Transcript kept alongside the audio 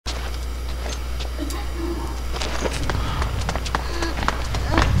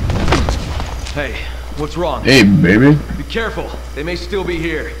Hey, what's wrong? Hey, baby. Be careful. They may still be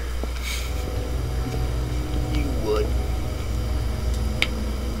here. You would.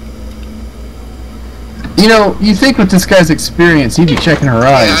 You know, you think with this guy's experience, he'd be checking her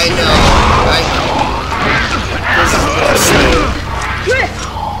eyes. Yeah, I know.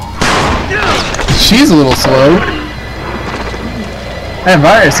 She's a little slow. That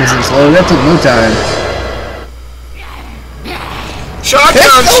virus isn't slow. That took no time.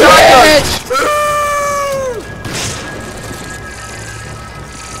 Shotgun! Shotgun!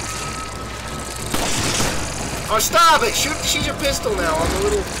 Oh, stop it! Shoot your pistol now on the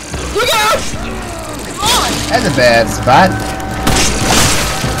little... Look out! Come on! That's a bad spot.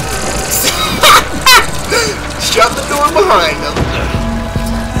 Shut the door behind them.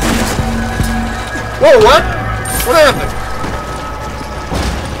 Whoa, what? What happened?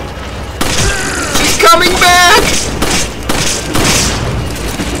 She's coming back!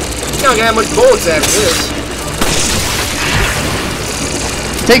 You're not gonna have much bullets after this.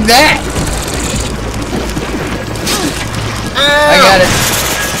 Take that! Ow. I got it.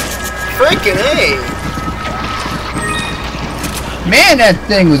 Freaking A! Man, that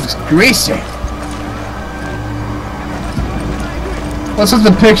thing was greasy. What's with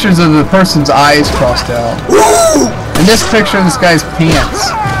the pictures of the person's eyes crossed out? Woo! And this picture of this guy's pants.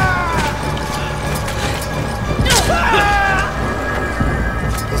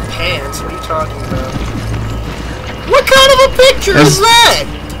 His pants? What are you talking about? What kind of a picture is that?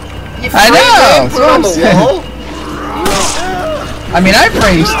 You I know! Put it on the wall? I mean, I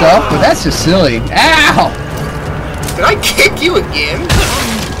frame stuff, but that's just silly. Ow! Did I kick you again?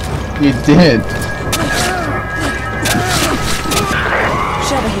 You did.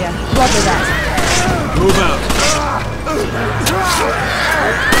 Over here. Roger that. Move out.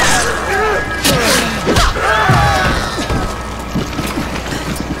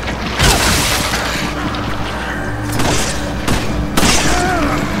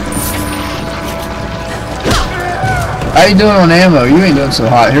 How you doing on ammo? You ain't doing so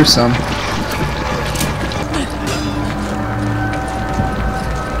hot. Here's some.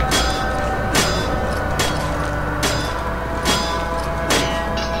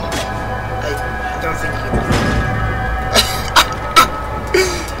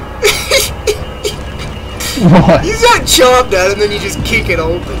 What? You got chopped at and then you just kick it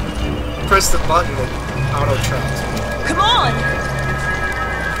open. Press the button and auto tracks. Come on!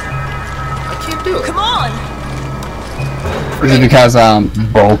 I can't do it. Come on! Is it because I'm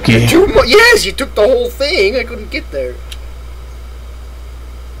bulky? Yes, you took the whole thing. I couldn't get there.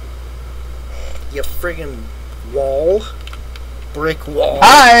 You friggin' wall. Brick wall.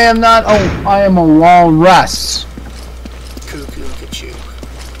 I am not a... I am a walrus. Cuckoo, ka-choo.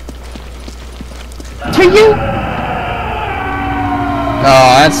 To you?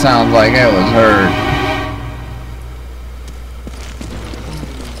 Oh, that sounds like it was hurt.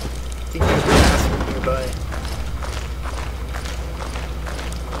 I think there's a bathroom nearby.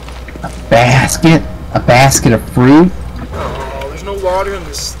 A basket? A basket of fruit? Oh, there's no water in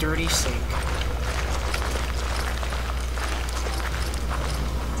this dirty sink.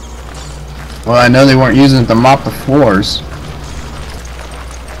 Well, I know they weren't using it to mop the floors.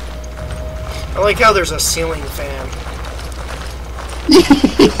 I like how there's a ceiling fan.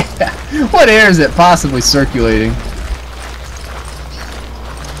 Yeah. What air is it possibly circulating?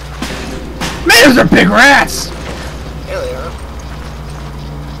 Man, those are big rats! Yeah, they are.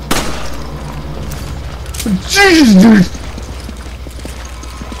 Jesus, dude!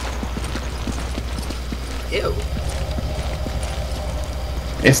 Ew.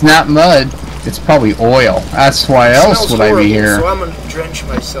 It's not mud. It's probably oil. That's why else would I be here? So I'm gonna drench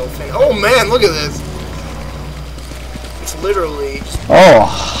myself in. Oh man, look at this! It's literally just Oh,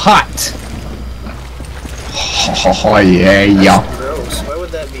 hot! Oh, yeah, yeah. gross. Why would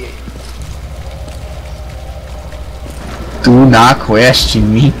that be? Do not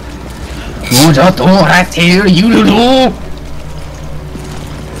question me. You don't do what I tell you to do!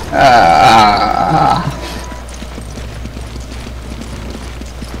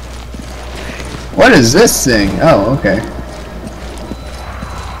 What is this thing? Oh, okay.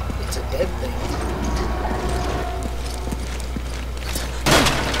 It's a dead thing.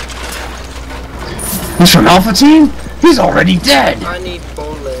 He's from Alpha Team? He's already dead! I need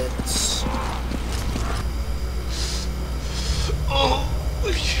bullets. Oh,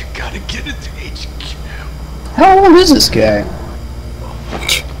 you gotta get it to HQ. How old is this guy?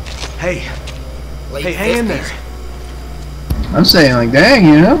 Hey, Late hey, hang in there. 50s. I'm saying, like, dang,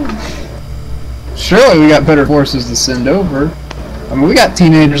 you know? Surely we got better forces to send over. I mean, we got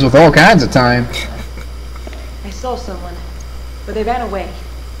teenagers with all kinds of time. I saw someone, but they ran away.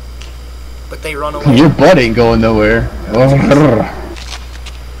 but they run away. Your butt ain't going nowhere.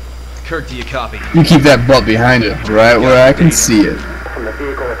 Kirk, do you copy? You keep that butt behind it, right where I can see it. From the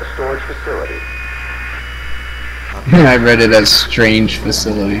vehicle at the storage facility. I read it as strange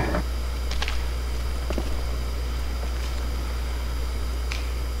facility.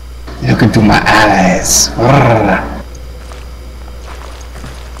 Look into my eyes.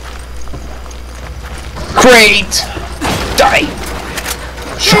 Crate! Die!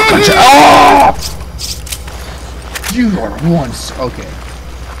 Shotgun shot! Oh! You are once okay.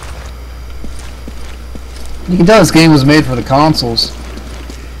 You can tell this game was made for the consoles.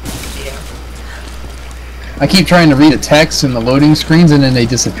 Yeah. I keep trying to read the text in the loading screens and then they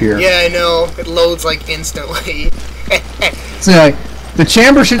disappear. Yeah, I know. It loads like instantly. So like, the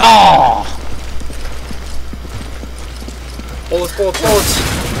chamber should. Oh! Bullets, bullets, bullets.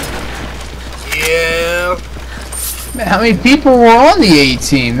 Yeah. Man, how many people were on the A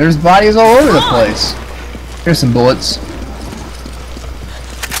team? There's bodies all over the place. Here's some bullets.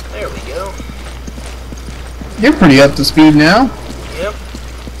 There we go. You're pretty up to speed now. Yep.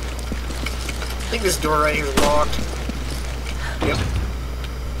 I think this door right here is locked. Yep.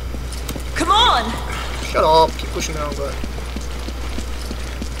 Come on! Shut up. Keep pushing down, but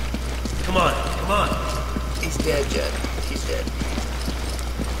Come on, come on. he's dead, Jed. He's dead.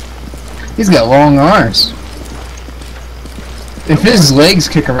 He's got long arms. If his legs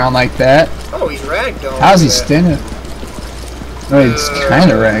kick around like that, Oh, he's ragdoll. how's he Look at standing? Oh, he's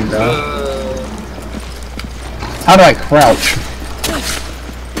kind of ragged that. though. How do I crouch?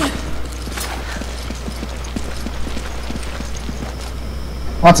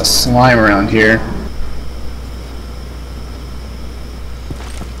 Lots of slime around here.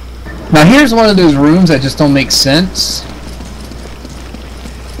 Now here's one of those rooms that just don't make sense.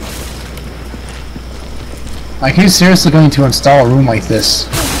 Like, who's seriously going to install a room like this?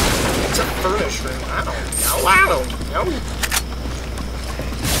 It's a furnace room. I don't know.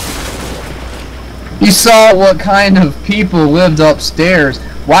 You saw what kind of people lived upstairs.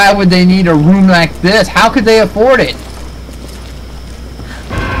 Why would they need a room like this? How could they afford it?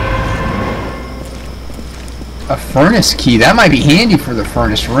 A furnace key. That might be handy for the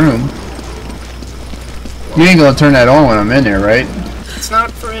furnace room. You ain't gonna turn that on when I'm in there, right? It's not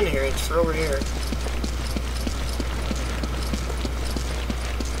for in here. It's for over here.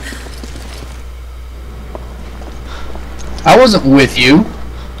 I wasn't with you.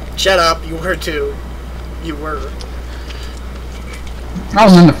 Shut up. You were too. You were. I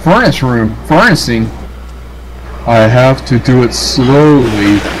was in the furnace room, furnacing. I have to do it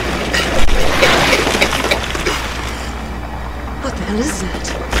slowly. What the hell is that?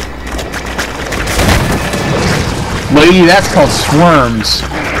 Lady, that's called squirms.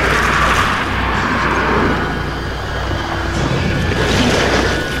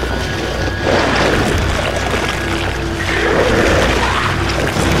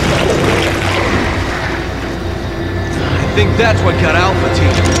 I think that's what got Alpha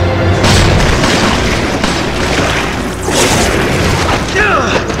Team.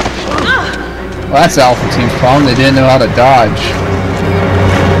 Well, that's Alpha Team's problem. They didn't know how to dodge.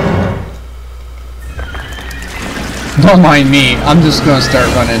 Don't mind me. I'm just gonna start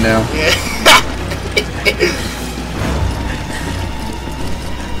running now.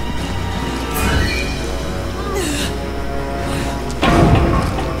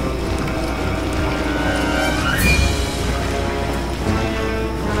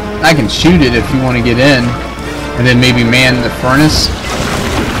 I can shoot it if you want to get in, and then maybe man the furnace.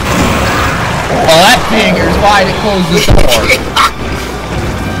 Oh, that figures why they closed the door.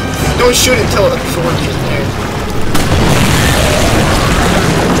 Don't shoot until the sword is there.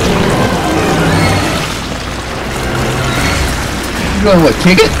 You gonna what?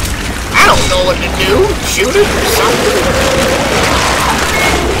 Kick it? I don't know what to do. Shoot it or something.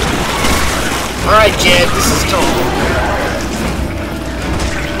 Alright, Jed, this is total.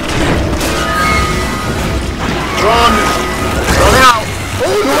 Run! Run out!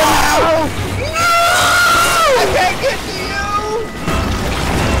 Oh no! I can't get to you!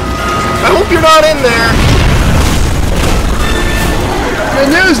 I hope you're not in there. Good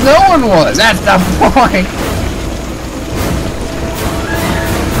news, no one was. That's the point.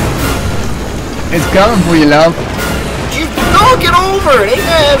 It's coming for you, love. You no, get over it. Ain't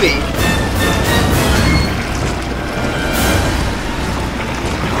that heavy?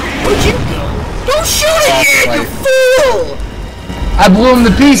 Where'd you go? Don't shoot it yet, you fool! I blew him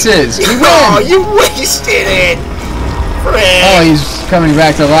to pieces. We win. Oh, you wasted it. Frick. Oh, he's coming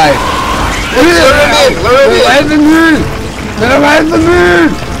back to life. Lure him in. Lure him in. Let him move. Let him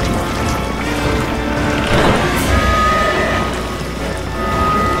move.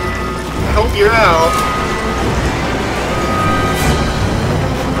 I hope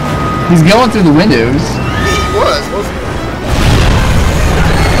He's going through the windows. He wasn't he?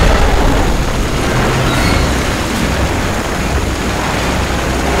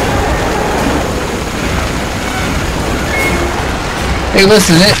 Hey,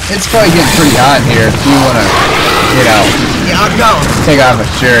 listen, it's probably getting pretty hot in here if you want to, you know, Yeah, I'm going. take off a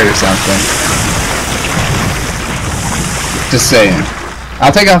shirt or something. Just saying.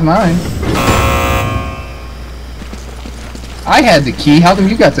 I'll take off mine. I had the key. How come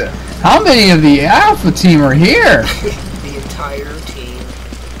you got the... How many of the Alpha team are here? The entire team.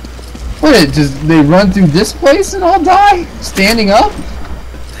 What, just they run through this place and all die? Standing up?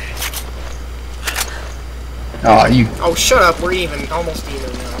 Oh, you... Oh, shut up. We're even. Almost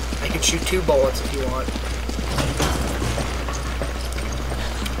even now. I can shoot 2 bullets if you want.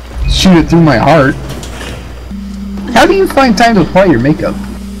 Shoot it through my heart. How do you find time to apply your makeup?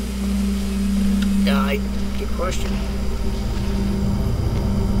 Good question.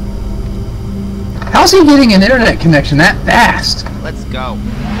 How's he getting an internet connection that fast? Let's go.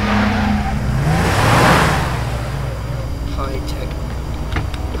 High tech.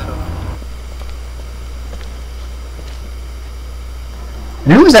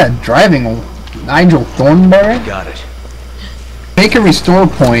 And who was that driving? Nigel Thornberry? Got it. Make a restore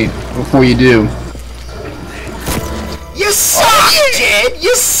point before you do. You suck, Jed!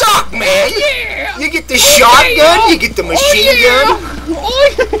 You suck, man! You get the shotgun, you get the machine gun. Oh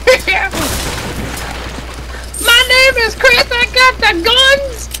yeah! My name is Chris, I got the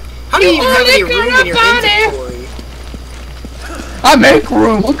guns! How do you even have any room in your inventory? I make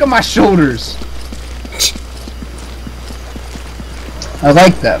room, look at my shoulders. I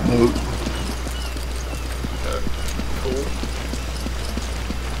like that boot. Cool.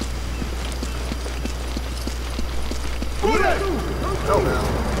 Oh no.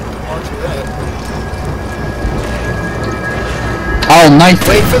 Watch that. Oh, knife.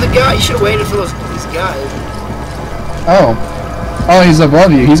 Wait for the guy. You should have waited for these guys. Oh. Oh, he's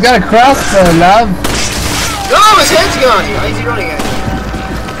above you. He's got a crossbow, love. No, his head's gone. Why is he running at me?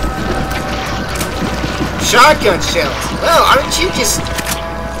 Shotgun shells. Well, aren't you just a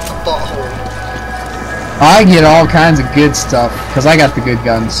butthole? I get all kinds of good stuff, because I got the good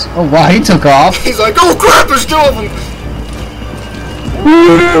guns. Oh, wow, he took off. He's like, oh crap, there's 2 of them.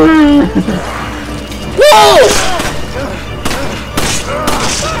 Whoa!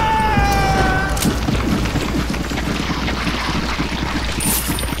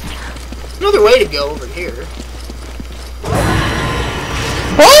 Another way to go over here.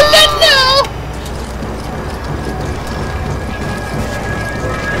 Oh, no!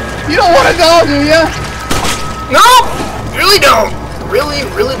 You don't want to go, do ya? No! Really don't.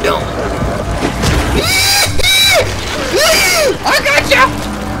 Really don't. I got you!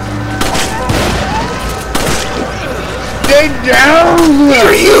 Stay down!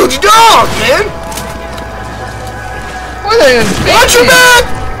 You're a huge dog, man! What are they? Watch your back!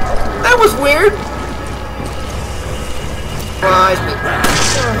 That was weird.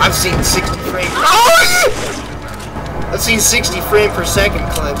 I've seen 60 frames. I've seen 60 frame per second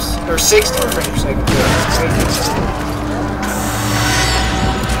clips, or 60 frame per second clips.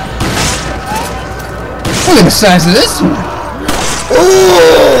 Look at the size of this one.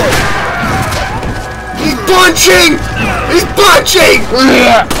 Oh! He's punching! He's punching!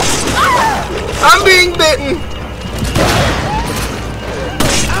 I'm being bitten.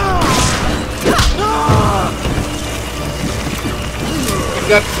 You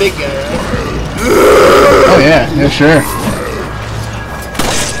got the big guy, right? Oh yeah, sure.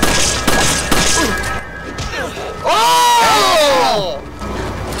 Oh!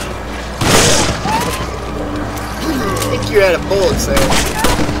 I think you're out of bullets there.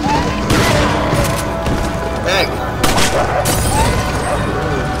 That guy.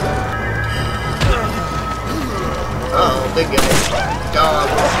 Oh, big guy. Dog,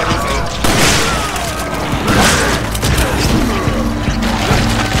 everything.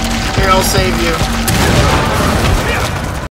 Here, I'll save you.